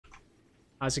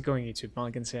How's it going, YouTube?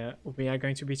 Malagant here. We are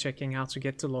going to be checking how to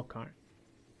get to Lokarr.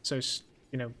 So,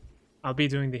 you know, I'll be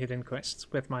doing the hidden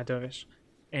quests with my Dervish.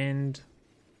 And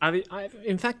I've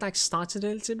in fact, like, started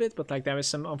a little bit, but, like, there was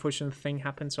some unfortunate thing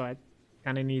happened, so I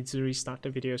kind of need to restart the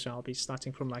video, so I'll be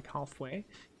starting from, like, halfway.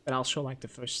 But I'll show, like, the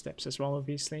first steps as well,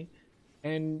 obviously.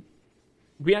 And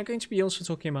we are going to be also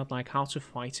talking about, like, how to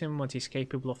fight him, what he's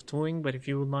capable of doing. But if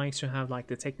you would like to have, like,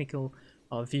 the technical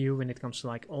view when it comes to,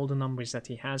 like, all the numbers that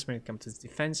he has when it comes to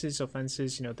defenses,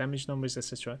 offenses, you know, damage numbers,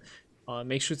 etc.,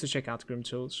 make sure to check out Grim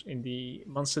Tools in the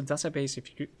monster database.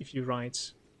 If you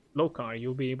write Lokarr,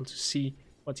 you'll be able to see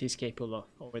what he's capable of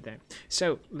over there.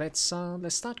 So let's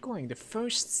start going. The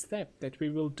first step that we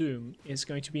will do is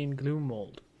going to be in Gloom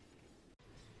Mold.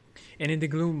 And in the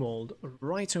Gloom Mold,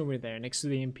 right over there next to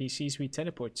the NPCs we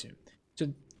teleport to.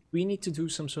 So we need to do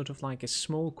some sort of, like, a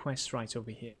small quest right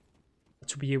over here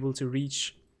to be able to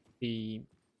reach the,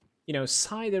 you know,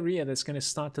 side area that's going to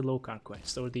start the Lokarr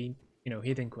quest, or the, you know,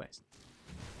 hidden quest.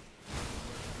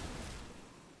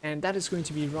 And that is going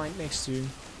to be right next to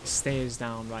the stairs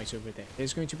down right over there.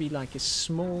 There's going to be, like, a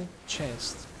small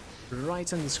chest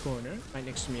right in this corner, right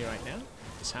next to me right now,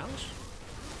 this house.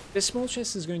 The small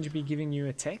chest is going to be giving you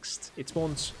a text. It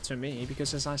won't to me,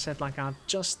 because as I said, like, I've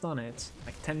just done it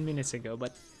like 10 minutes ago,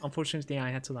 but unfortunately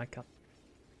I had to, like, cut.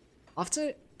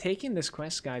 After taking this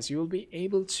quest, guys, you will be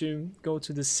able to go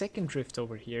to the second rift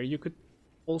over here. You could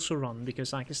also run,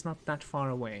 because, like, it's not that far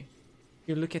away.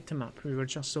 You look at the map, we were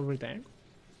just over there.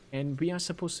 And we are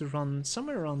supposed to run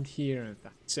somewhere around here, in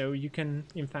fact. So you can,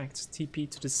 in fact, TP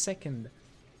to the second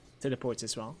teleport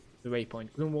as well. The waypoint,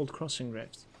 Gloomwold Crossing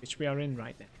Rift, which we are in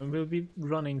right now. And we'll be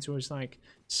running towards, like,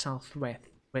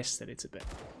 southwest a little bit.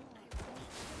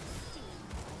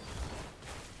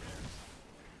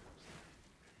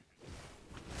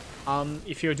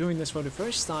 If you're doing this for the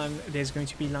first time, there's going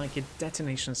to be, like, a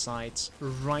detonation site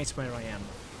right where I am.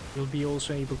 You'll be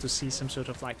also able to see some sort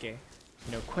of, like, a,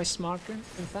 you know, quest marker,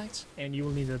 in fact, and you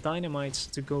will need a dynamite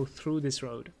to go through this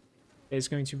road. There's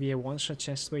going to be a one-shot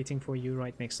chest waiting for you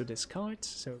right next to this cart,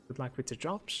 so good luck with the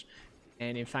drops.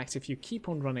 And in fact, if you keep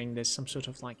on running, there's some sort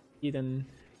of, like, hidden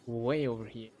way over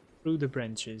here through the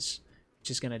branches,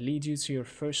 which is going to lead you to your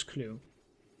first clue,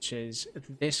 which is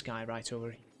this guy right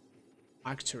over here.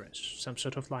 Arcturus, some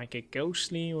sort of, like, a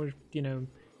ghostly or, you know,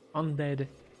 undead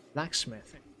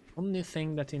blacksmith. The only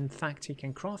thing that in fact he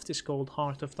can craft is called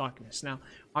Heart of Darkness. Now,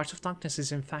 Heart of Darkness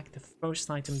is in fact the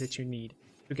first item that you need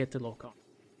to get the Lokarr.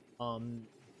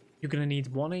 You're gonna need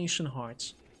 1 ancient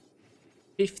heart,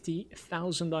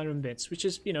 50,000 iron bits, which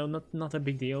is, you know, not a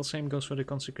big deal. Same goes for the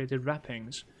consecrated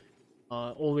wrappings,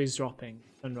 always dropping.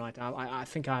 And right, I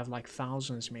think I have like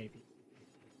thousands maybe.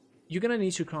 You're gonna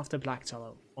need to craft a black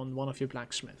tallow on one of your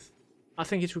blacksmiths. I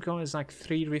think it requires like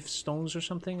 3 rift stones or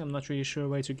something. I'm not really sure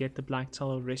where to get the black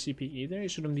tallow recipe either.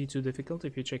 It shouldn't be too difficult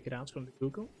if you check it out from the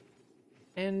Google.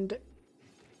 And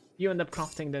you end up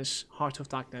crafting this Heart of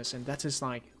Darkness, and that is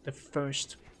like the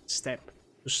first step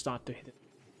to start to hit it.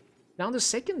 Now the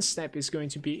second step is going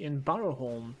to be in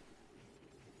Barrowholm.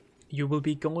 You will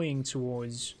be going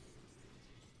towards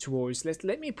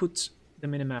let me put the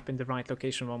minimap in the right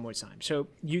location one more time. So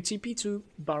you TP to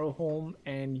Barrowholm,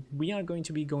 and we are going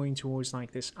to be going towards,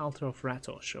 like, this Altar of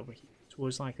Ratosh over here,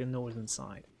 towards, like, the northern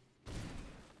side.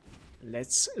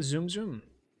 Let's zoom.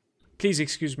 Please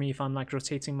excuse me if I'm, like,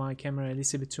 rotating my camera a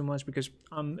little bit too much, because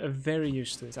I'm very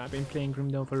used to it. I've been playing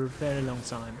Grimdale for a very long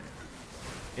time.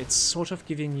 It's sort of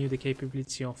giving you the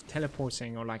capability of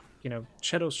teleporting, or, like, you know,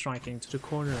 shadow striking to the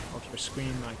corner of your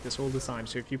screen like this all the time.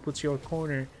 So if you put your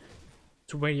corner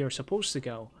to where you're supposed to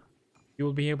go, you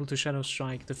will be able to shadow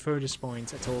strike the furthest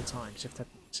point at all times, if that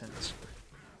makes sense.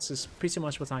 This is pretty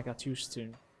much what I got used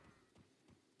to.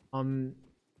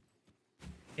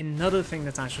 Another thing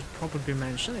that I should probably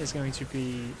mention is going to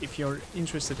be, if you're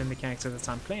interested in the character that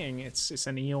I'm playing, it's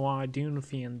an EOR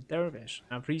Dunefian Dervish.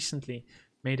 I've recently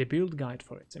made a build guide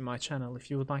for it in my channel.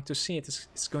 If you would like to see it,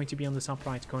 it's going to be on the top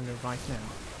right corner right now.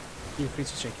 Feel free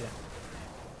to check it out.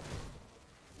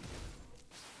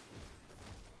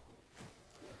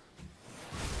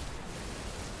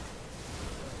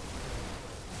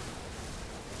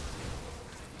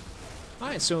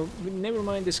 Alright, so never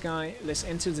mind this guy. Let's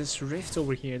enter this rift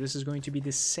over here. This is going to be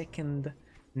the second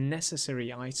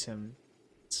necessary item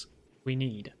we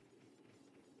need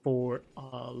for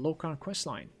Lokarr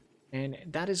questline, and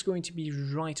that is going to be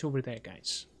right over there,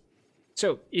 guys.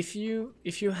 So if you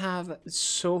have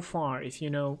so far, if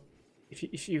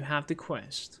you have the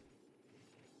quest,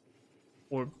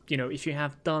 or, you know, if you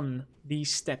have done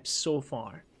these steps so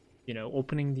far, you know,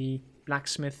 opening the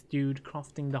blacksmith dude,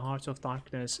 crafting the Heart of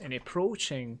Darkness, and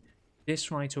approaching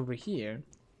this right over here,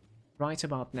 right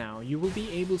about now, you will be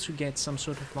able to get some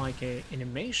sort of like a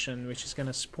animation which is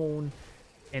gonna spawn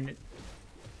an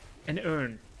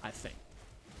urn, I think.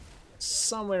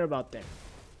 Somewhere about there.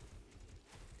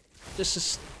 Just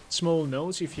a small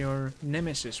note, if you're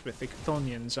nemesis with the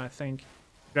Chthonians, I think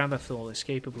Gravathol is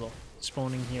capable of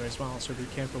spawning here as well, so be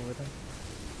careful with it.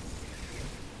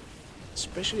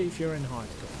 Especially if you're in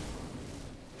hardcore.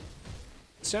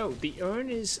 So, the urn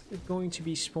is going to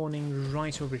be spawning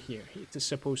right over here. It is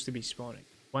supposed to be spawning.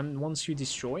 Once you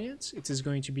destroy it, it is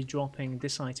going to be dropping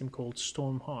this item called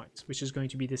Storm Heart, which is going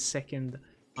to be the second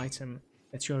item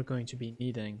that you're going to be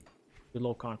needing the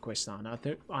Lokarr quest now. Now,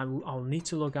 I'll need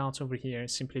to log out over here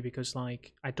simply because,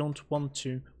 like, I don't want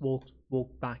to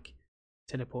walk back,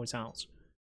 teleport out.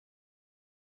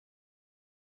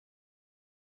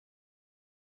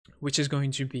 Which is going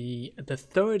to be the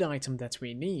third item that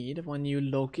we need when you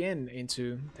log in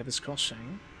into Devil's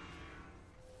Crossing.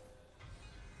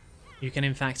 You can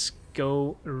in fact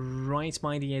go right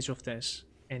by the edge of this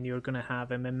and you're gonna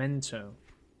have a memento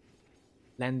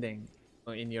landing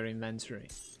in your inventory.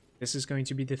 This is going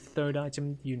to be the third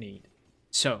item you need.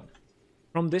 So,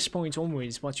 from this point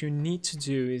onwards, what you need to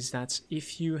do is that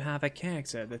if you have a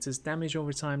character that is damage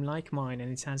over time like mine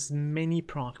and it has many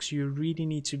procs, you really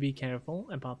need to be careful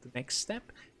about the next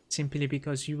step, simply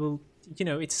because you will, you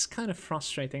know, it's kind of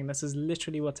frustrating. This is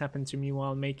literally what happened to me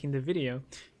while making the video,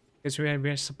 because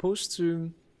we're supposed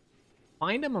to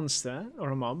find a monster or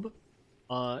a mob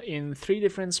in 3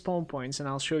 different spawn points, and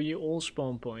I'll show you all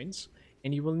spawn points,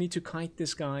 and you will need to kite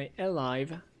this guy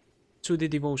alive to the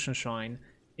devotion shrine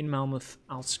in Malmouth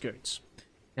outskirts.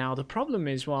 Now the problem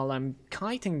is, while I'm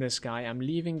kiting this guy, I'm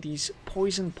leaving these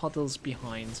poison puddles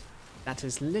behind that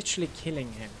is literally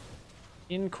killing him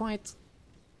in quite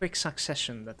quick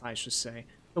succession, that I should say.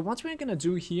 So what we're gonna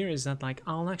do here is that, like,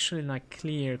 I'll actually like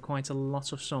clear quite a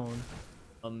lot of zone,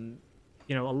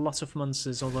 you know, a lot of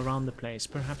monsters all around the place.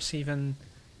 Perhaps even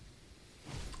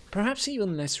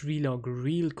let's relog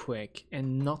real quick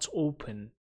and not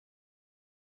open,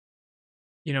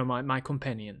 you know, my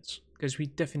companions, because we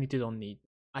definitely don't need.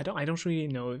 I don't really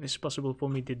know if it's possible for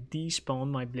me to despawn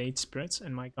my Blade Spirits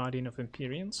and my Guardian of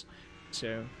Empyreans,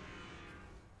 so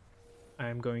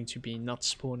I'm going to be not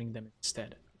spawning them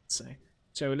instead, let's say.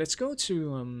 So let's go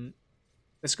to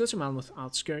Malmouth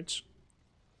outskirts,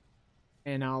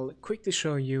 and I'll quickly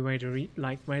show you where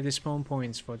the spawn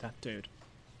points for that dude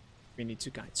we need to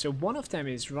guide. So one of them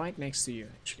is right next to you.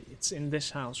 Actually, it's in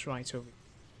this house right over here.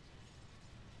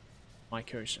 My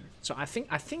cursor. So I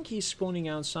think he's spawning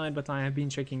outside, but I have been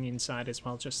checking inside as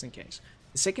well, just in case.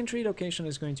 The secondary location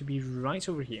is going to be right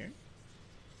over here,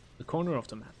 the corner of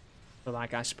the map. So,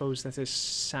 like, I suppose that is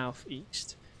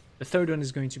southeast. The third one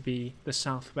is going to be the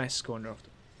southwest corner of the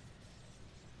map,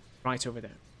 right over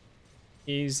there.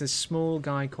 He's a small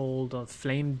guy called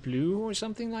Flame Blue or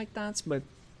something like that, but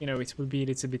you know, it will be a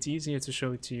little bit easier to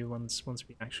show it to you once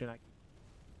we actually like.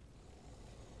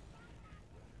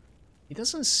 He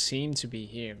doesn't seem to be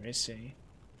here, is he?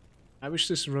 I wish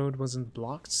this road wasn't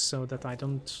blocked so that I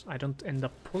don't end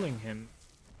up pulling him.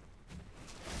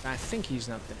 I think he's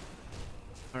not there.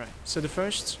 Alright, so the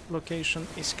first location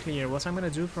is clear. What I'm gonna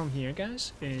do from here,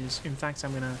 guys, is in fact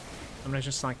I'm gonna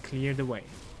just like clear the way.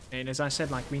 And as I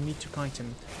said, like, we need to kite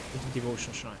him to the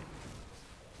devotion shrine.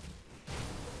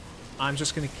 I'm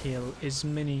just gonna kill as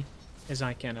many as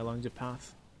I can along the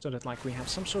path, so that like we have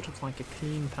some sort of like a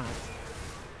clean path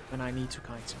when I need to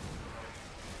kite him.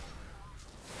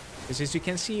 Because as you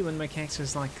can see, when my character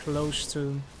is like close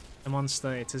to a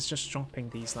monster, it is just dropping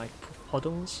these like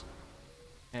puddles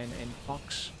and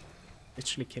pox,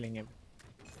 literally killing him.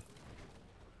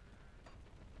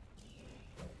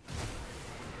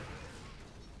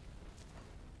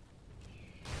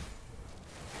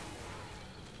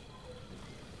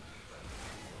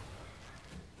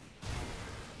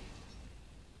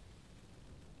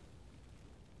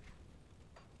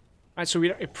 Alright, so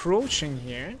we are approaching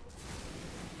here.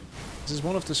 This is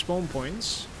one of the spawn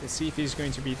points. Let's see if he's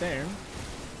going to be there.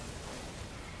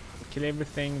 We'll kill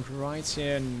everything right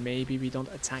here, and maybe we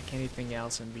don't attack anything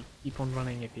else and we keep on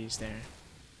running if he's there.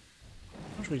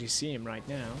 I don't really see him right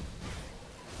now.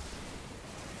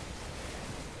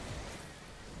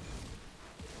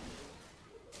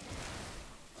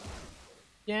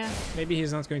 Yeah, maybe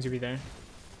he's not going to be there.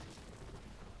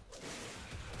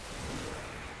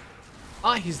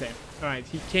 Ah, he's there. Alright,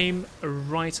 he came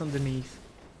right underneath.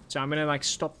 So I'm gonna like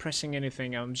stop pressing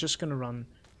anything. I'm just gonna run.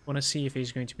 Wanna see if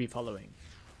he's going to be following.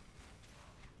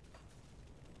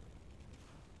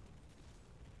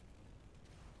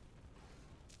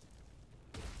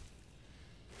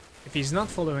 If he's not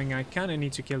following, I kinda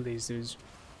need to kill these dudes.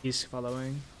 He's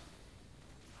following.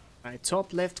 Right,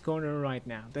 top left corner right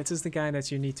now. That is the guy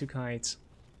that you need to kite.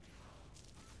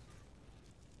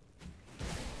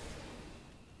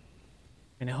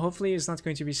 And hopefully he's not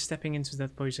going to be stepping into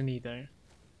that poison either.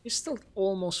 He's still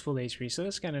almost full HP, so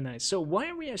that's kind of nice. So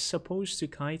where we are supposed to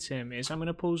kite him is, I'm going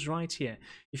to pose right here.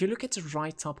 If you look at the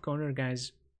right top corner,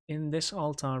 guys, in this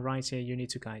altar right here, you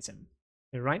need to kite him.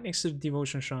 They're right next to the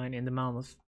Devotion Shrine in the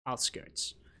Mammoth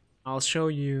outskirts. I'll show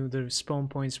you the spawn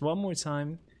points one more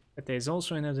time, but there's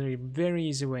also another very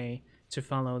easy way to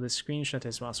follow the screenshot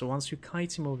as well. So once you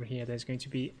kite him over here, there's going to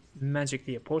be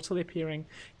magically a portal appearing,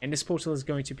 and this portal is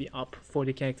going to be up for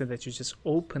the character that you just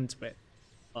opened with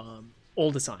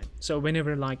all the time. So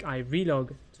whenever like I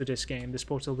relog to this game, this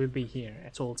portal will be here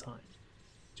at all times.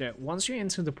 So once you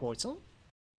enter the portal,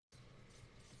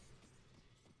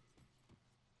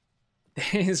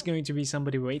 there is going to be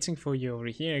somebody waiting for you over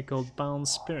here called Bound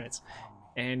Spirit,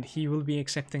 and he will be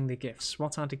accepting the gifts.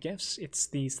 What are the gifts? It's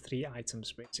these 3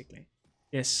 items basically.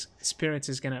 This spirit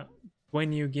is gonna,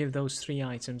 when you give those 3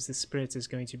 items, the spirit is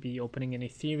going to be opening an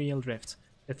ethereal rift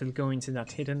that will go into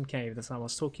that hidden cave that I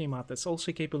was talking about, that's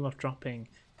also capable of dropping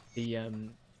the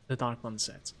Dark One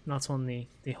set, not only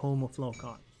the home of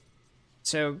Lokarr.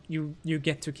 So you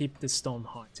get to keep the Stone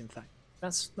Heart, in fact.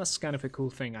 That's kind of a cool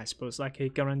thing, I suppose, like a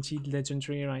guaranteed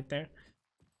legendary right there.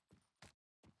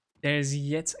 There's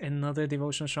yet another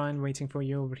Devotion Shrine waiting for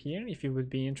you over here if you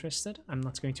would be interested. I'm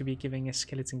not going to be giving a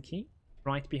skeleton key.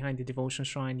 Right behind the Devotion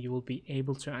Shrine, you will be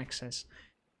able to access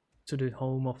to the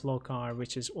home of Lokarr,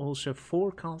 which is also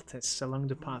 4 cultists along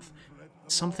the path.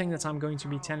 Something that I'm going to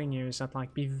be telling you is that,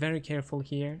 like, be very careful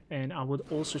here, and I would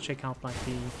also check out like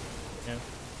the,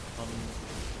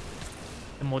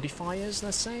 the modifiers,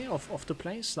 let's say, of the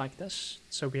place like this.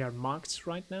 So we are marked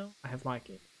right now. I have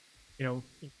like,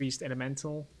 increased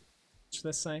elemental,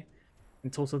 let's say,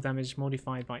 and total damage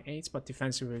modified by 8, but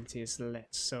defensibility is less.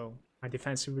 So my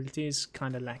defensibility is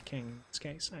kind of lacking in this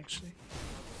case, actually.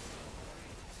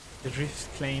 The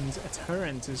Rift claimed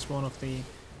Adherent is one of the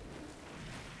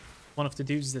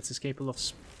dudes that is capable of,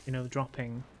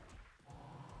 dropping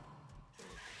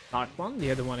Dark One.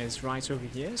 The other one is right over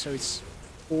here, so it's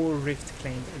 4 Rift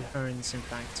claimed Adherents, in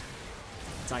fact,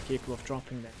 that are capable of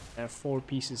dropping them. There are 4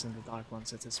 pieces in the Dark One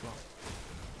set as well.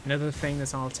 Another thing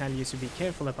that I'll tell you to be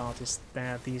careful about is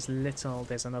that these little,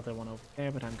 there's another one over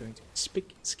there, but I'm going to be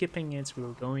skipping it.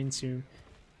 We'll go into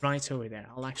right over there.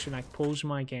 I'll actually like pause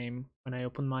my game when I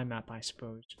open my map, I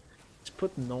suppose. Let's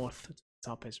put north to the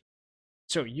top as well.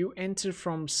 So you enter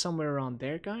from somewhere around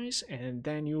there, guys, and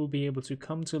then you'll be able to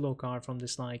come to Lokarr from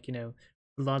this, like,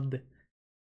 blood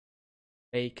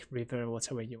lake, river,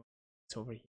 whatever you want. It's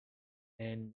over here.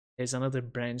 And there's another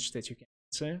branch that you can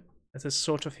enter that is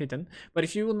sort of hidden. But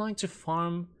if you would like to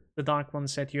farm the Dark One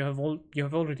set, you have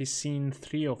already seen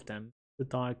 3 of them. The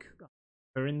Dark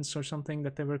Turrets or something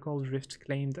that they were called, Rift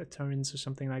Claimed Turrets or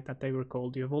something like that they were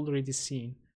called. You have already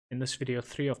seen in this video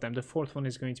 3 of them. The 4th one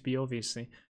is going to be, obviously,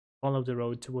 follow the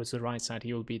road towards the right side.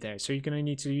 He will be there. So you're going to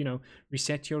need to,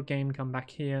 reset your game, come back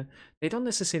here. They don't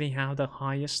necessarily have the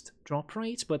highest drop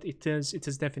rate, but it is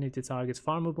definitely target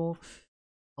farmable.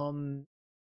 The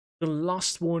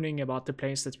last warning about the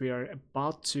place that we are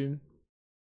about to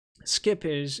skip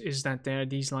is that there are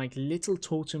these like little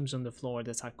totems on the floor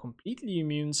that are completely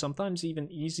immune, sometimes even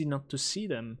easy not to see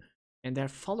them, and they're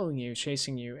following you,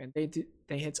 chasing you, and they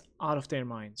hit out of their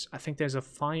minds. I think there's a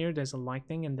fire, there's a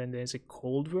lightning, and then there's a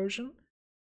cold version.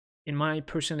 In my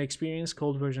personal experience,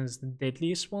 cold version is the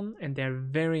deadliest one, and they're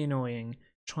very annoying.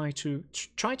 Try to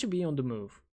be on the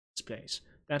move. This place,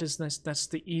 that's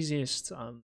the easiest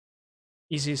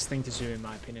thing to do, in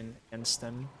my opinion, against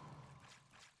them.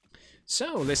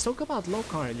 So let's talk about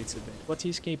Lokarr a little bit. What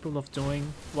he's capable of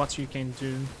doing, what you can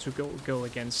do to go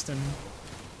against him.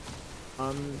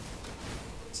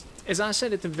 As I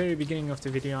said at the very beginning of the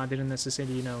video, I didn't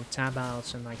necessarily, tab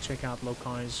out and like check out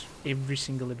Lokarr's every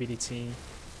single ability,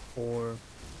 or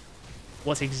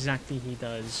what exactly he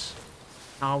does,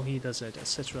 how he does it,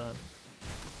 etc.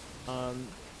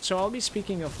 So I'll be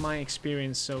speaking of my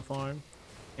experience so far,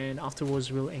 and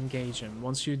afterwards we'll engage him.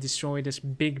 Once you destroy this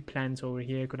big plant over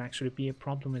here, it could actually be a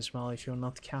problem as well if you're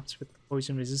not capped with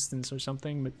poison resistance or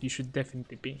something, but you should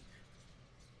definitely be.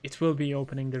 It will be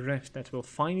opening the rift that will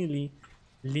finally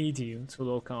lead you to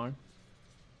Lokarr.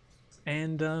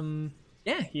 And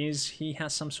yeah, he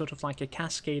has some sort of like a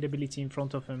cascade ability in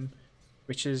front of him,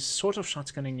 which is sort of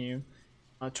shotgunning you.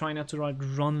 Try not to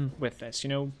run with this.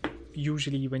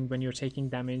 Usually when you're taking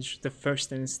damage, the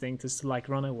first instinct is to like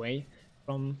run away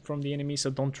from the enemy, so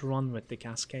don't run with the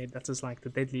cascade. That is like the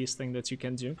deadliest thing that you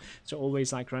can do. So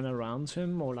always like run around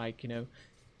him, or like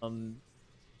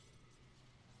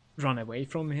run away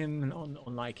from him and on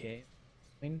like a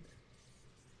line.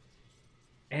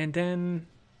 And then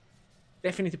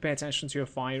definitely pay attention to your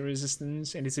fire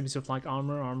resistance and it's a bit of like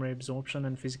armor absorption,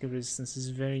 and physical resistance is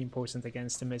very important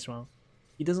against him as well.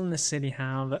 He doesn't necessarily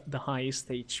have the highest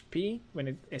HP when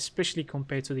it, especially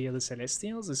compared to the other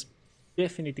Celestials, is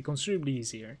definitely considerably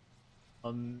easier.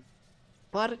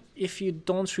 But if you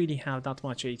don't really have that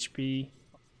much HP,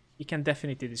 he can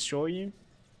definitely destroy you.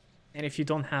 And if you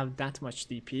don't have that much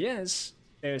DPS,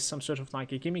 there's some sort of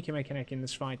like a gimmicky mechanic in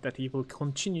this fight that he will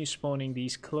continue spawning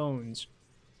these clones.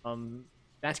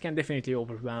 That can definitely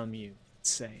overwhelm you, let's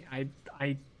say.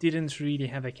 I didn't really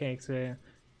have a character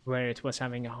where it was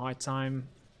having a hard time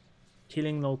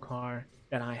killing Lokarr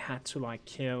that I had to like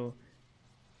kill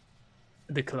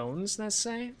the clones, let's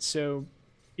say. So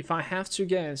if I have to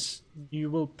guess,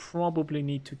 you will probably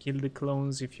need to kill the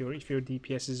clones if your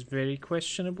DPS is very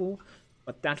questionable,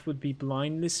 but that would be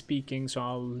blindly speaking, so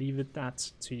I'll leave it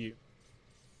that to you.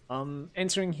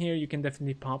 Entering here, you can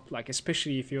definitely pop, like,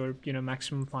 especially if your,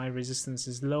 maximum fire resistance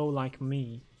is low like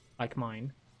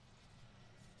mine.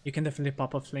 You can definitely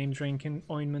pop a flame drinking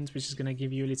ointment, which is gonna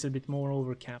give you a little bit more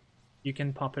overcap. You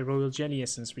can pop a royal jelly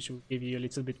essence, which will give you a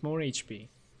little bit more HP.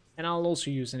 And I'll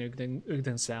also use an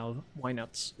Ugden salve. Why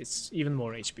not? It's even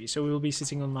more HP. So we will be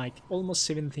sitting on like almost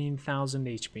 17,000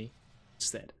 HP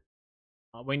instead.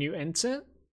 When you enter,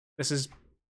 this is,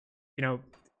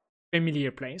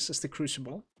 familiar place as the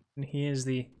Crucible. And here's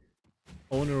the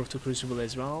owner of the Crucible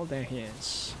as well. There he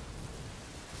is.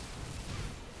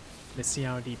 Let's see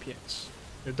our DPS.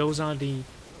 So those are the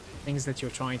things that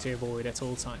you're trying to avoid at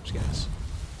all times, guys.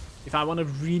 If I want to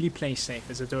really play safe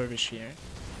as a Dervish here,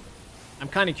 I'm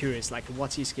kind of curious, like,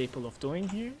 what he's capable of doing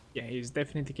here. Yeah, he's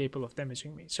definitely capable of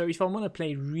damaging me. So if I want to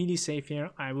play really safe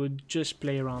here, I would just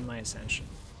play around my Ascension.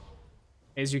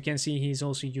 As you can see, he's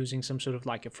also using some sort of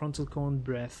like a Frontal Cone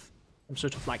Breath, some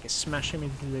sort of like a Smash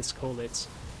ability, let's call it.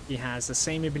 He has the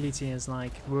same ability as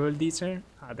like World Eater.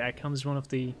 There comes one of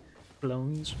the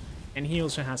clones. And he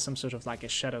also has some sort of like a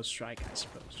Shadow Strike, I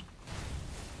suppose.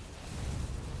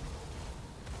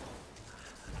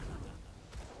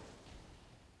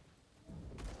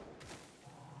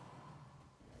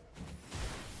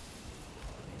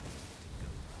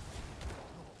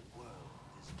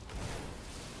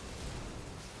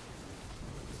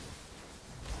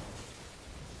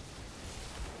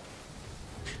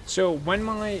 So when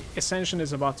my Ascension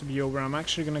is about to be over, I'm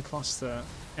actually going to cluster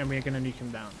and we're going to nuke him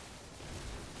down.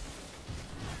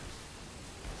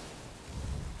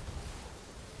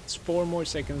 It's 4 more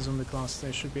seconds on the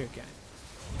cluster, should be okay.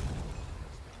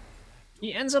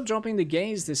 He ends up dropping the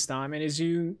gaze this time, and as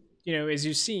you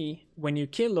see, when you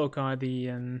kill Lokarr,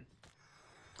 the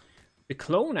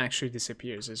clone actually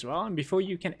disappears as well, and before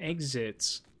you can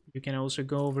exit, you can also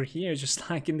go over here, just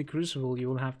like in the Crucible. You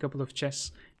will have a couple of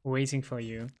chests waiting for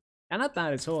you. And not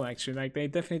bad at all, actually. Like, they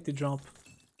definitely drop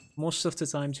most of the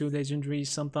time 2 legendaries,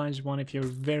 sometimes 1 if you're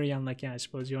very unlucky. I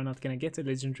suppose you're not gonna get a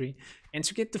legendary. And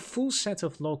to get the full set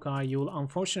of Lokarr, you'll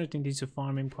unfortunately need to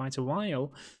farm him quite a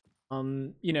while.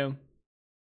 I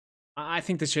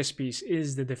think the chest piece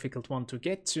is the difficult one to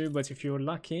get to, but if you're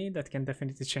lucky, that can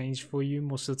definitely change for you.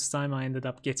 Most of the time I ended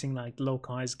up getting like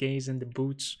Lokarr's gaze and the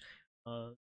boots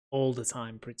all the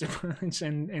time, pretty much.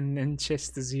 And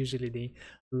chest is usually the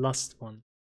last one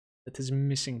that is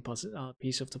missing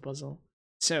piece of the puzzle.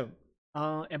 So,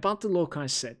 about the Lokarr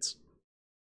set.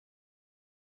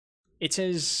 It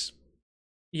is,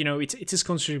 it is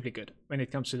considerably good when it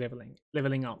comes to leveling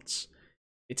alts.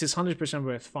 It is 100%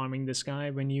 worth farming this guy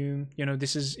when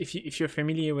this is, if you're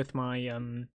familiar with my,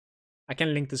 I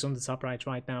can link this on the top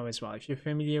right now as well. If you're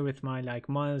familiar with my like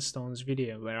milestones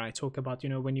video where I talk about,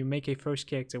 when you make a first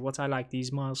character, what I like,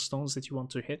 these milestones that you want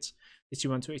to hit, that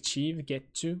you want to achieve,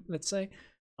 get to, let's say.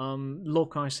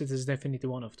 Lokarr set is definitely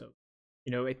one of those.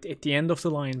 At the end of the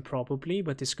line probably,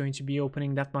 but it's going to be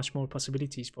opening that much more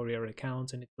possibilities for your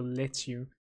account, and it will let you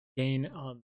gain,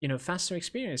 faster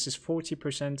experience. Is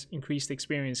 40% increased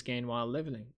experience gain while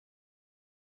leveling.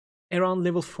 Around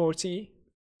level 40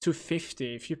 to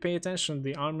 50, if you pay attention,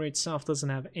 the armor itself doesn't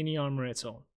have any armor at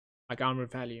all, like armor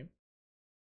value.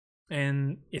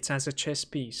 And it has a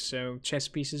chest piece, so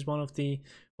chest piece is one of the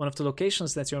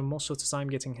locations that you're most of the time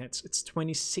getting hits. It's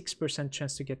 26%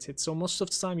 chance to get hit, so most of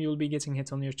the time you'll be getting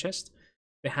hit on your chest.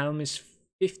 The helm is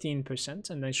 15%,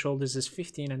 and then shoulders is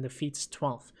 15, and the feet is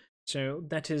 12. So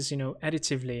that is,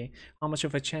 additively, how much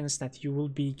of a chance that you will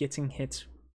be getting hit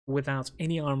without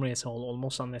any armor at all,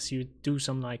 almost, unless you do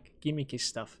some like gimmicky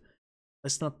stuff.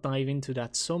 Let's not dive into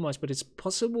that so much, but it's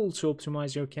possible to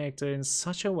optimize your character in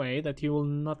such a way that you will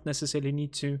not necessarily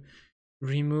need to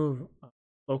remove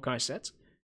Lokarr set.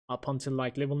 up until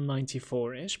like level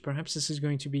 94-ish. Perhaps this is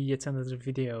going to be yet another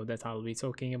video that I'll be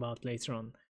talking about later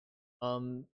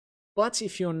on. But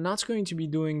if you're not going to be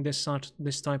doing this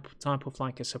type of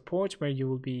like a support where you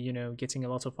will be, you know, getting a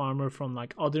lot of armor from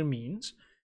like other means,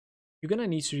 you're gonna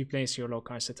need to replace your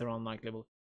Lokarr set around like level.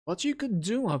 What you could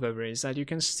do, however, is that you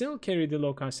can still carry the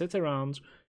Lokarr set around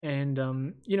and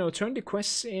you know, turn the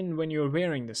quests in when you're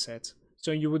wearing the set,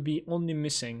 so you would be only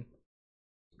missing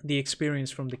the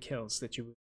experience from the kills that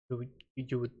you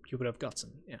would have gotten.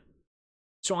 Yeah.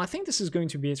 So I think this is going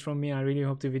to be it from me. I really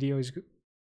hope the video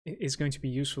is going to be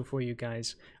useful for you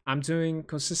guys. I'm doing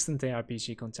consistent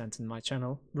ARPG content in my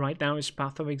channel. Right now is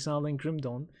Path of Exile and Grim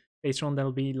Dawn. Later on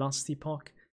there'll be Last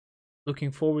Epoch. Looking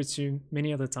forward to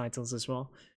many other titles as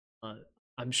well.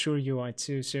 I'm sure you are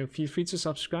too, so feel free to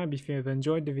subscribe if you have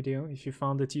enjoyed the video, if you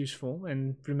found it useful,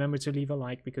 and remember to leave a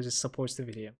like because it supports the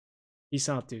video. Peace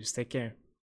out, dudes. Take care.